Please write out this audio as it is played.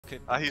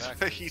relocate me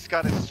back. He's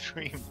got his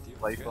stream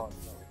life on.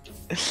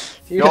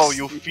 Yo,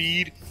 You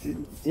feed.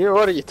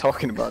 What are you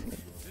talking about? Dude,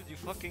 you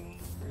fucking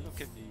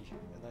relocate me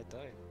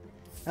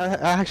and I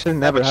die. I actually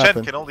never But Chen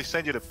happened. can only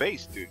send you to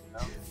base, dude. You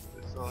know?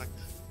 So, like...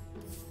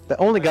 The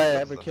only guy I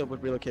ever killed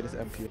with relocate is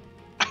MP.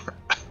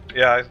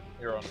 Yeah,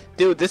 you're on.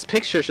 Dude, this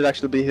picture should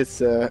actually be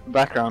his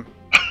background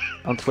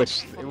on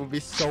Twitch. It would be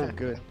so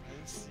good. I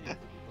didn't see it.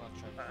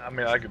 I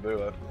mean, I could do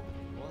that.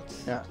 What?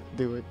 Yeah,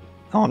 do it.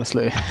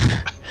 Honestly.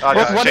 Oh,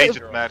 yeah, What change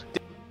if- it, Matt.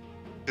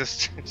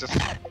 Just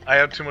I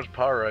have too much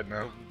power right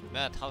now.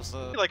 Matt, how's the...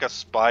 like a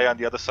spy on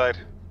the other side.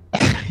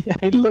 Yeah,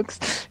 he looks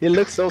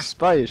so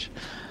spyish.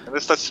 And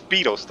it's that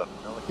speedo stuff,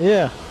 you know? Like...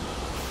 Yeah.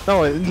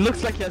 No, it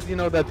looks like he has, you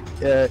know,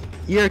 that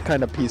ear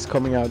kind of piece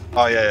coming out.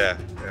 Oh yeah,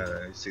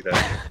 you see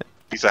that?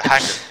 He's a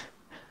hacker.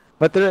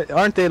 But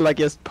aren't they like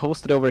just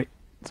posted over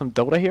some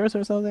Dota heroes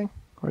or something?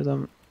 Or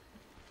some...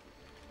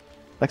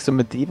 Like some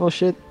medieval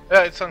shit?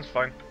 Yeah, it sounds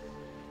fine.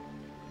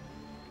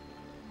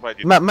 Wait,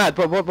 you... Matt,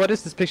 what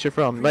is this picture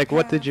from? Like,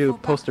 what did you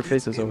post their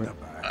faces over?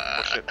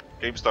 Oh shit,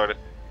 game started.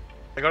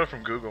 I got it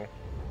from Google.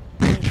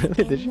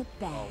 Really, did you?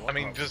 I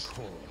mean, just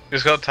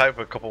gotta type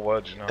a couple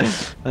words, you know.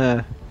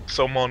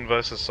 Someone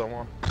versus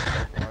someone.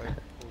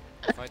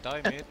 If I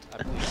die mid, I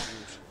believe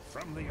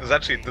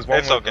you. There's one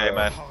It's with, okay,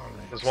 man.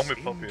 There's one with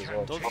Puppey as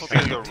well. Don't I'll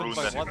forget take the you took rune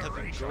my then. one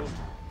having drone.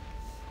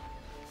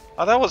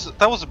 Oh, that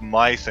was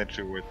my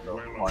century word, though.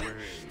 Come on.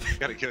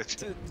 Gotta give it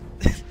to Dude,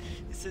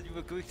 you said you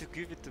were going to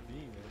give it to me,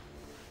 man.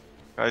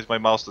 Guys, my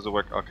mouse doesn't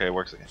work. Okay, it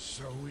works again.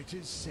 So it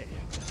is said.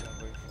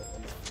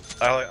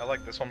 I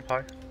like this one,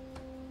 Pie.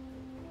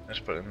 I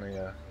just put it in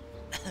the.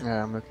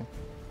 Yeah, I'm looking.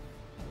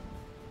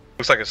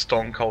 Looks like a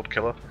stone cold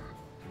killer.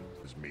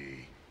 It was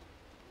me.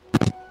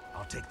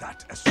 I'll take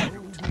that as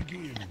salute.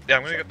 Begin. Yeah,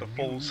 I'm gonna get the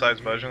full size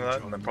version of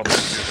that, and then probably do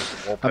this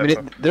with wallpaper. I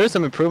mean, there is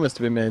some improvements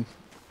to be made.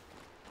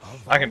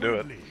 I can do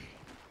it.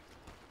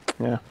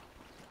 Yeah.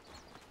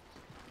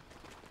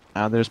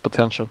 There's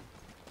potential.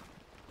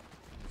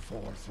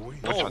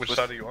 Which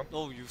side do you want?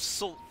 No, you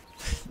so...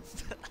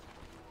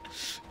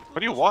 What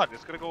do you want?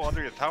 It's gonna go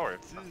under your tower.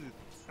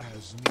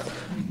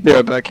 Be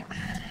right back.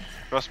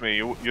 Trust me,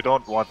 you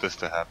don't want this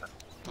to happen.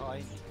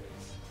 I...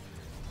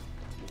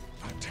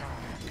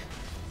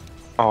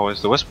 Oh,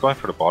 is the wisp going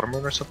for the bottom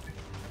rune or something?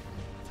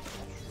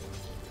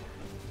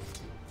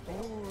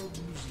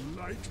 Orbs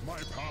light my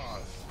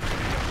path.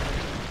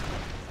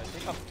 I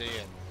think I'm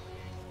dead.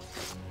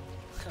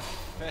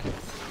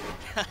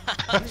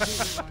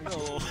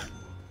 No.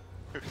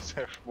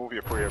 Move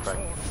your prayer back.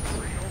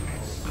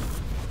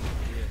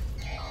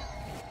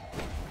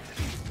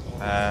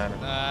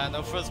 And Nah,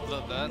 no first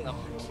blood then. I'm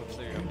so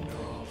clear.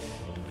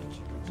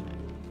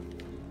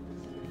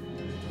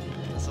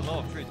 There's a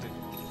lot of printing.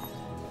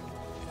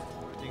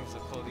 Everything's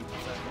according to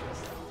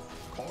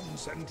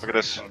look at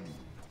this.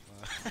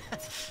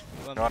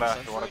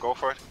 You wanna go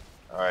for it?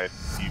 Alright,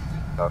 keep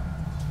up.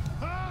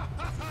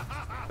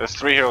 There's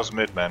 3 heroes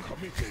mid, man.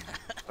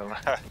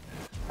 I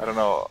don't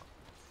know.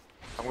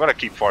 I'm gonna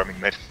keep farming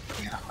mid.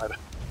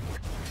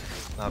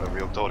 Not a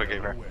real Dota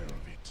gamer.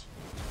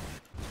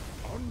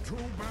 Unto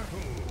battle.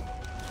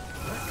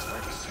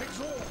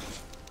 Exalt.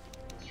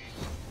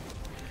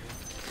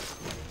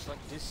 Looks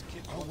like this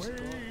kid wants to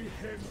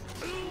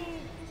go.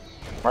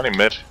 Running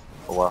mid.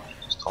 Oh wow,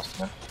 just tossed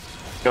him in.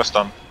 Get a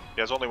stun.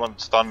 He has only one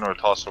stun or a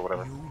toss or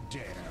whatever. You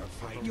dare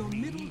fight Your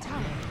me? middle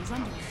tower is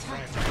under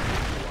attack.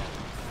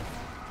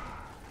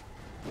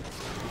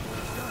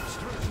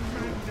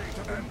 Mandate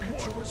of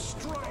impetuous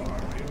strike in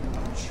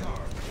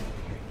charge.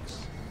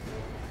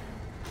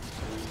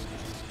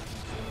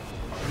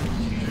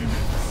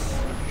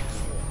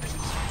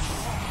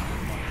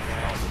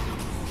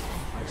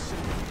 I say,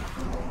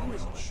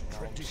 which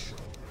tradition?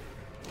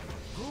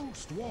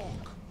 Ghost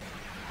walk.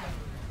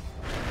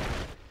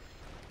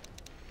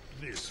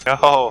 This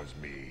Oh, was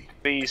me.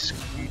 please,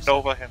 squeeze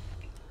over him.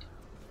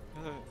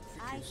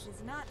 Ice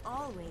is not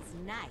always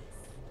nice.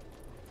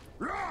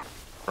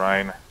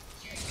 Ryan.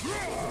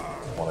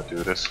 Wanna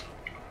do this?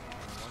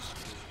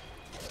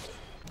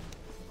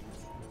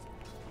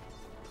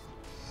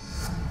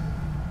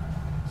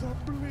 The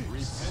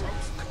bliss of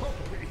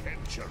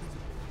comprehension.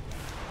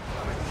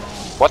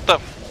 What the?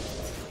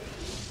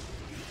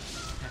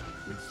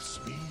 With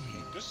speed.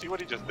 Did you see what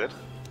he just did?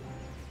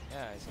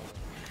 Yeah, I saw that.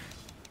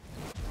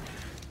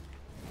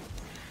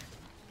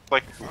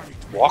 Like,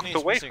 walked Bonnie is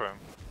away missing. from him.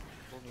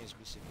 Bonnie is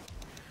missing.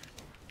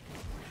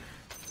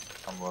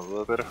 I'm a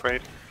little bit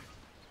afraid.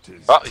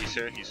 'Tis Oh, he's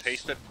here. He's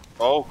hasted.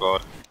 Oh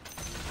god.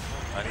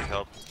 I need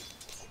help.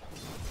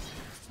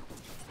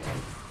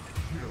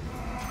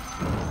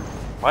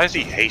 Why is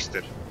he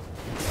hasted?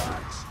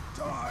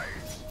 die.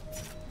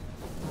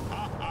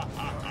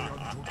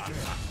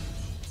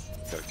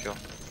 Got a kill.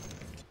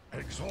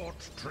 Exhort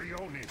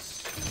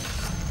Trionis.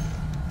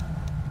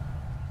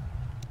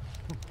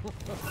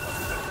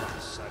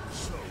 And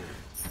so.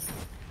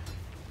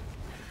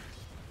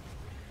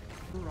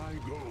 Here I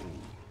go.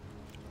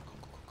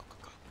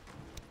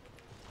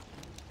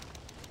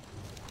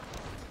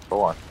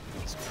 Go on.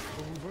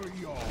 Over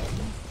yon.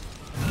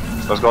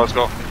 Let's go, let's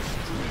go.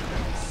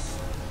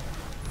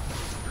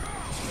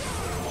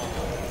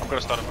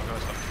 gonna stun him. I'm gonna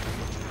stun him.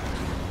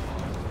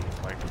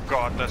 My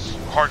god, that's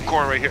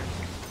hardcore right here.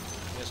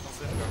 Yes, no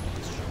flame.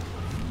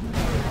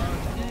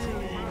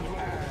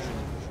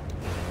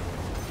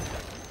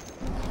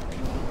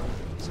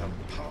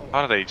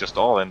 How did they just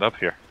all end up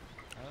here?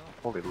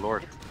 Holy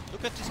lord.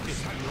 Look at this kid.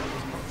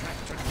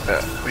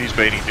 He's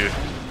baiting, dude.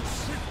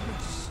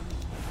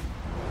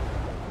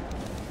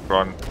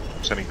 Run.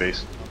 Sending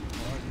base.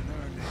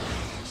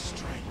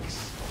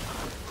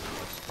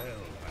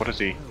 What is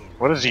he?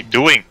 What is he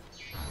doing?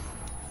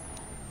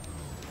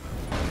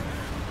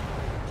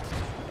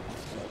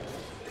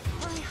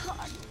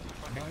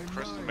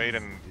 First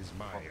maiden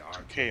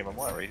 2k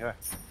MMY right here.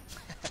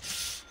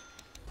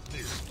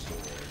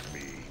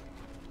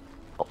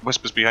 Oh,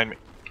 Whispers behind me.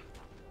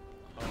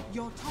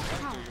 Your top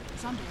tower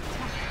is under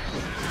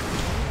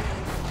attack.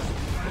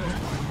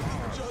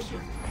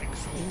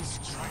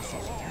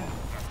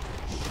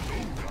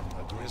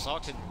 His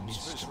art is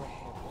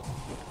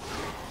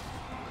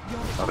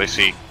Oh, they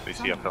see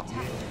uphill.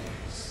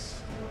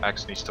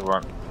 Axe needs to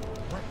run.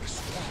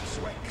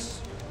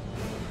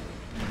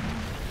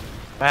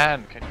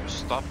 Man, can you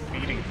stop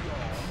beating?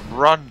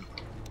 Run!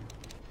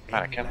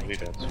 Man, I can't believe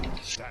that.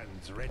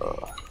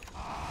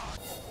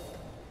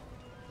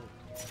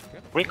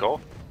 We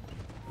go.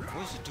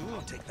 What is he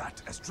doing? Take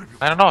that as tribute.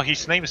 I don't know,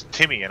 his name is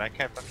Timmy and I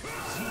can't.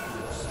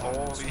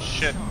 Holy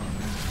shit.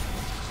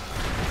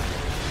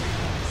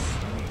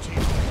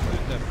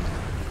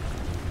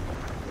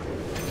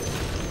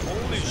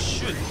 Holy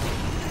shit!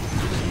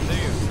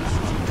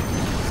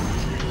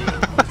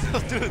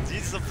 Dude,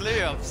 he's a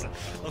player. I'm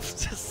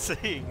just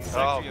saying. He's Oh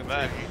actually a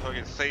man, player. he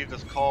fucking saved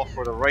his call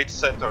for the right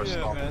center or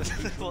Yeah, man.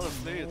 something. What a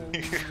player.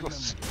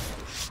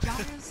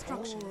 Dire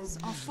structures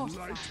are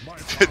fortified.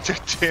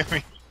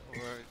 Timmy.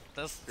 Alright,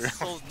 that's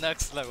so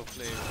next level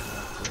player.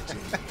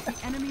 The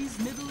enemy's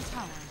middle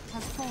tower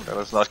has fallen. Yeah,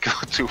 let's not go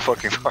too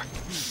fucking far.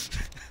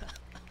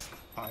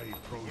 I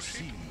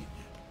proceed.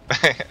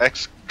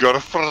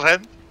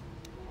 Ex-girlfriend?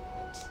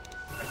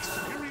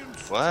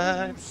 Experience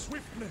What?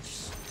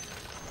 swiftness.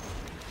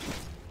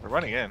 We're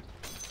running in.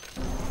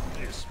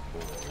 This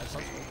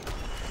boy.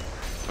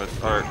 But,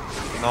 or,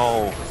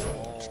 no.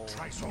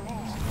 Try so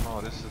long.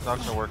 Oh, this is not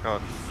gonna work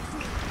out.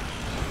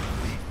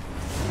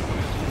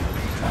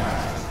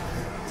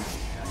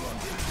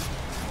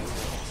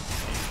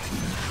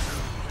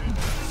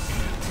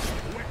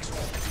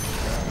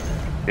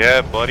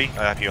 Yeah, buddy.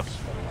 I have heal.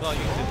 No, you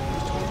did.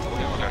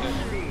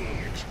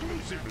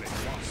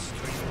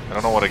 I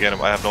don't know what to get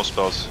him. I have no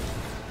spells.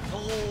 No!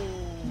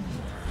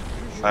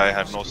 I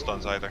have no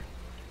stuns either.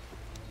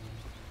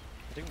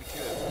 I think we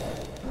kill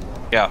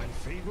him. Yeah.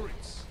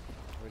 Favorites.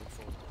 Waiting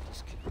for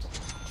this kid.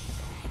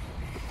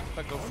 If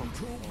I go from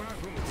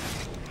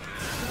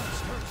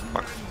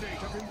Fuck.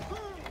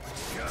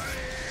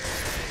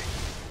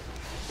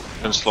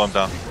 Gonna slow him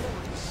down.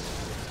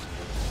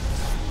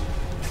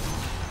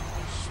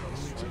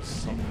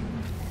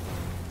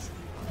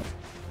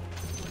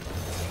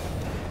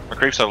 My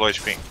creeps have low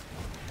HP.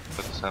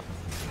 What does happen?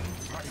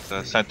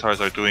 The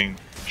centaurs are doing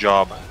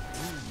job.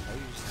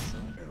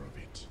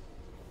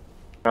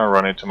 I'm gonna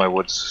run into my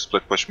woods,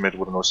 split push mid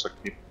with an Åström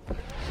keep. now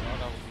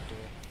that would be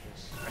doing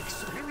this.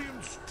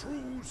 Experience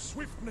true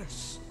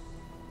swiftness.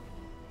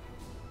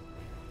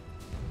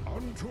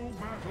 Unto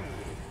battle.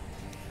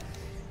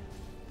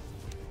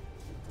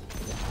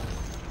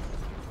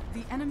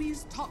 The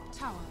enemy's top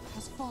tower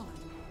has fallen.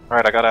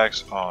 Alright, I got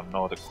axe. Oh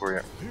no, the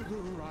courier.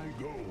 Hither I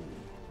go.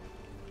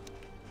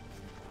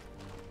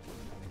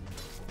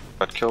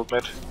 Got killed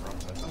mid.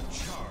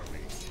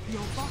 Charming.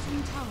 Your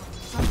bottom tower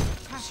is under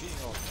attack.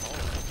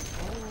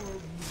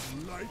 Arms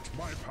light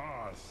my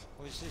path.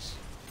 What is this?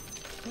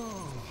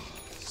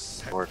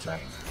 Lord man.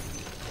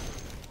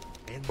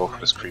 In Both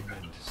of us creep.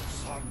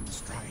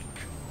 Sunstrike.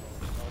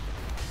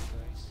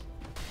 Guys.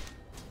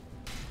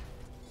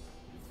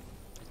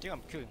 I think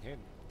I'm killing him.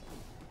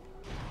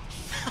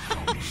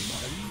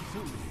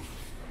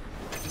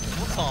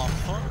 What the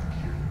fuck?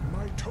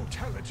 My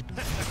totality.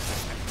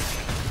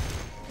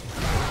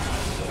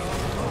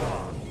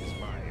 Is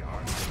my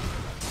art.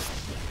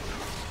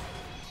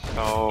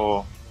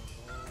 No.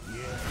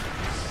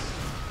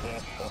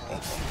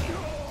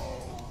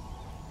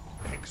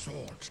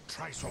 Exhort,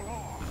 try so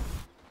long.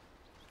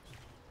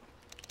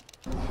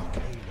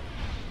 Arcane,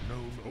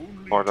 known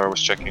only Mordor to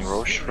was checking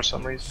Roche for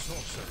some reason.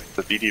 sorcery.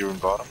 The BD room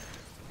bottom.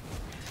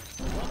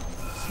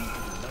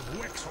 Seal of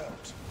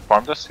Wexhort.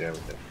 Farmed us? Yeah, we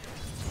did.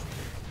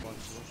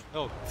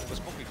 No, he was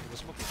smoking, he was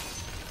smoking.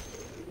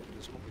 He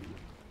was smoking.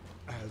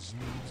 As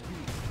needs be.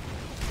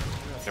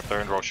 Yep,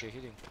 they're in Roche. Okay,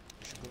 hitting.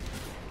 We should go.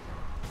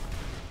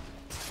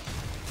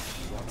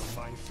 One of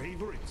my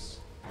favorites.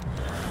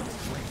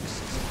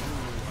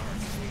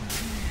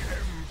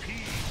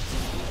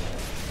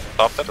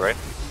 Stopped it, right?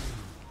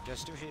 They're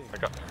still here. I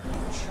got.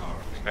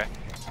 Okay.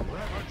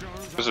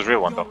 This is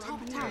real one Your though.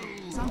 top tower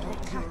is under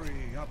attack.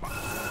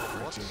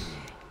 What?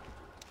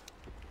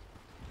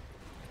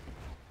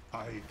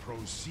 I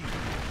proceed.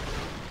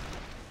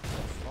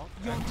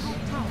 Your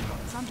top tower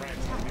is under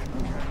attack.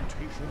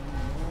 Incantation.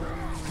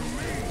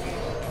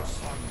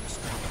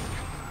 Sunstrike.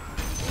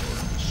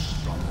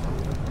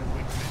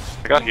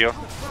 got heal.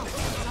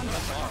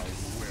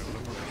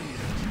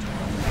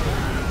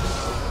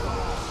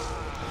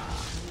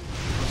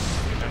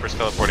 Ember's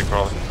teleporting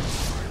probably.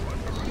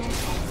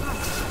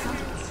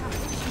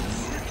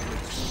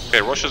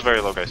 Okay, Rush is very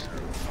low, guys.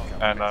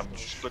 And I'm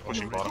split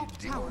pushing bottom.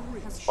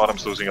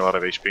 Bottom's losing a lot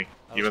of HP,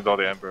 even though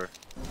the Ember.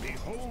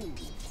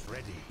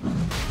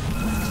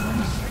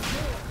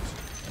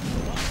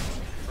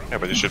 Yeah,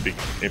 but you should be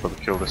able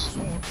to kill this.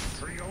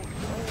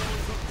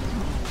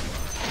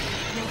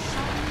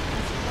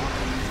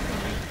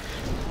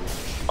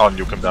 I'll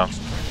nuke him down.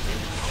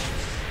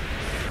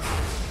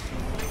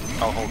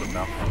 I'll hold him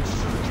now.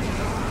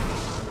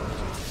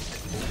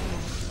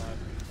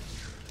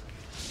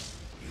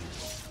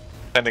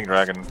 Sending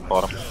dragon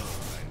bottom.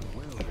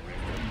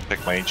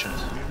 Take my ancient.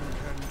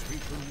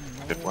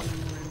 Hit one.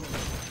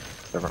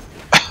 Whatever.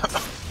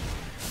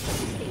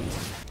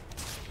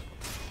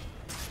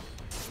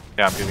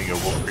 Yeah, I'm giving you a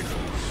wolf creep.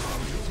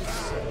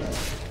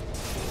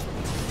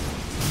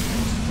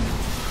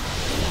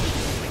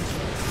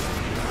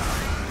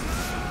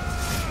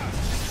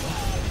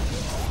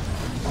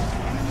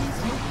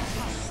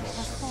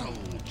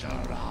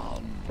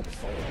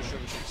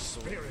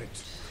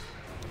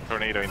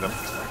 Tornado in them.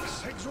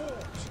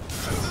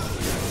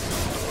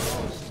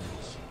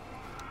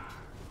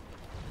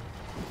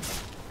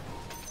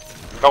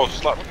 Oh,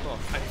 slot!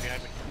 Behind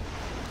me.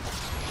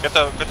 Get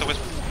the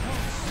wisp.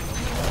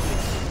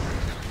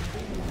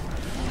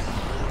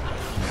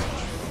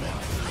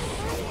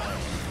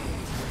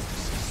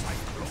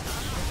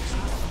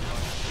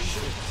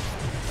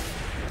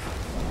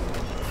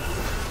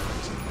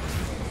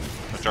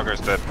 The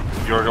Jugger's dead.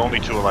 You're the only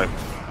two alive.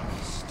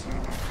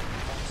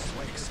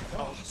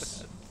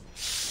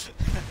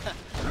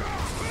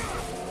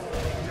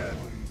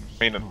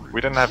 I mean, we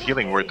didn't have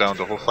healing word down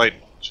the whole fight,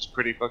 which is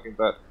pretty fucking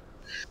bad.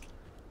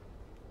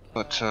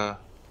 But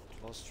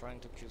was trying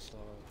to kill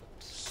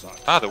Star.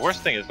 ah, the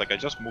worst thing is like I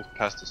just moved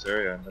past this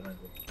area and then I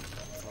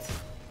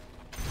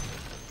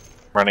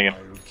running in.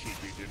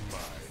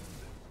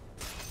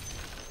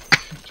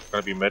 It's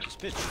gonna be mid.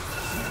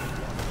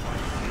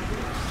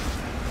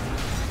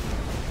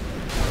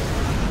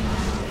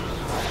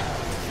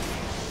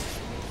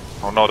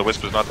 Oh no, the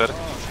wisp is not dead.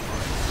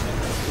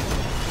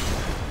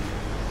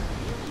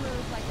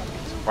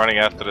 Running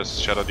after this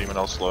Shadow Demon,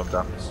 I'll slow him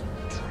down.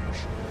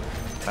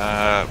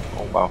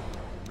 Oh wow.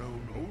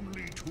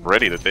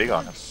 Ready to dig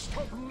on him.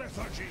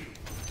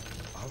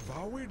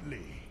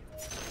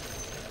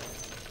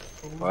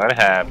 What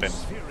happened?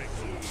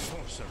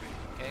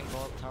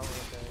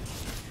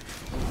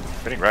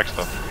 Getting wrecked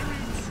though.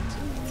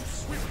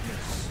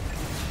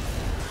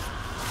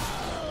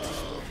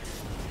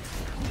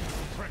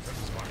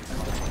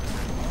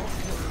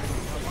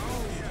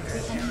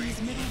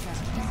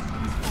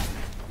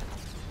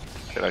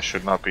 Shit, I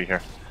should not be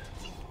here.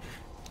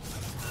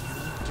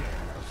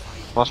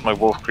 Lost my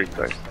wolf creep,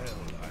 guys.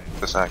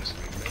 This axe.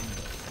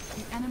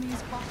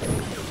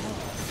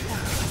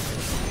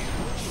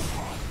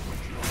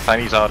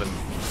 Tiny's out and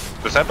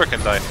this Ember can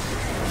die.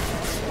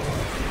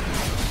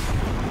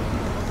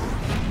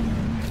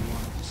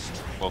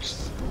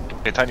 Close.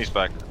 Okay, Tiny's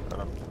back.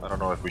 I don't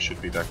know if we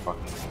should be that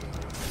fucked.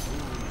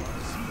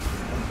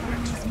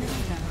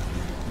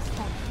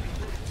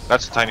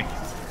 That's Tiny.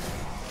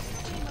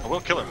 I will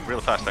kill him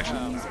real fast,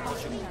 actually.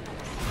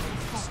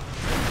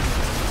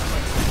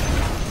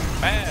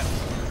 Man!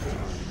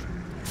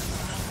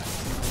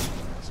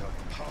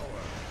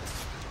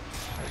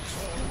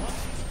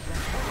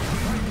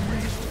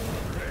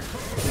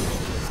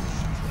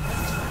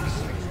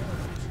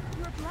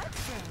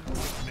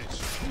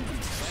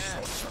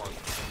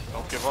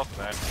 Don't give up,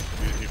 man.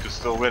 You can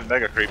still win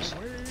Mega Creeps.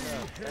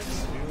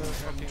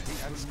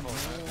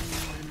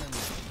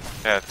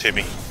 Yeah,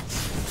 Timmy.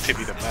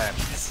 Timmy the man.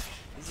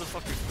 He's a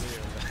fucking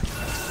player.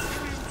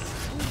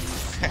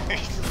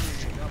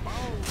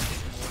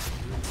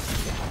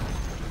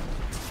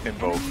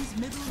 Invoke.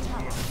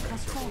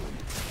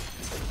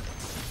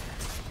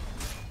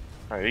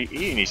 Alright,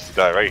 he needs to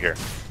die right here.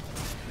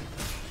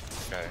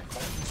 Okay,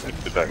 he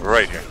needs to die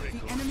right here. The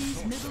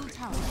enemy's middle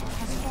tower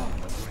has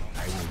fallen.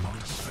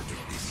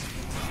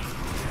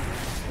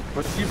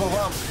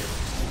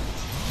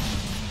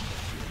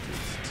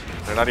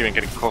 They're not even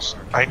getting close.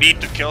 I need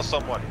to kill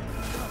someone.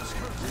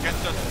 Get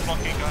that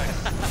fucking guy.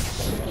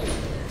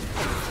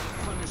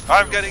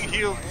 I'm getting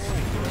healed.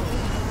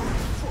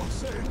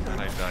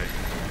 And I died.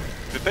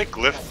 Did they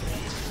glyph?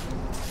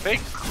 They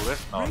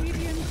glyph now.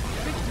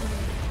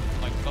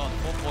 Oh my god,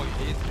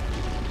 4.8.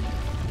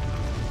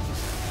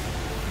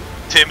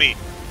 Timmy.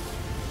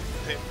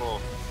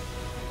 Timbo.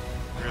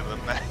 You're the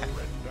man.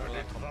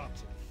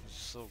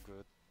 So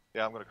good.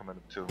 Yeah, I'm gonna come in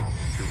too.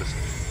 Do this.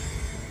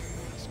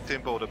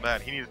 Timbo the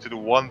man. He needed to do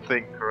one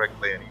thing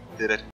correctly and he did it.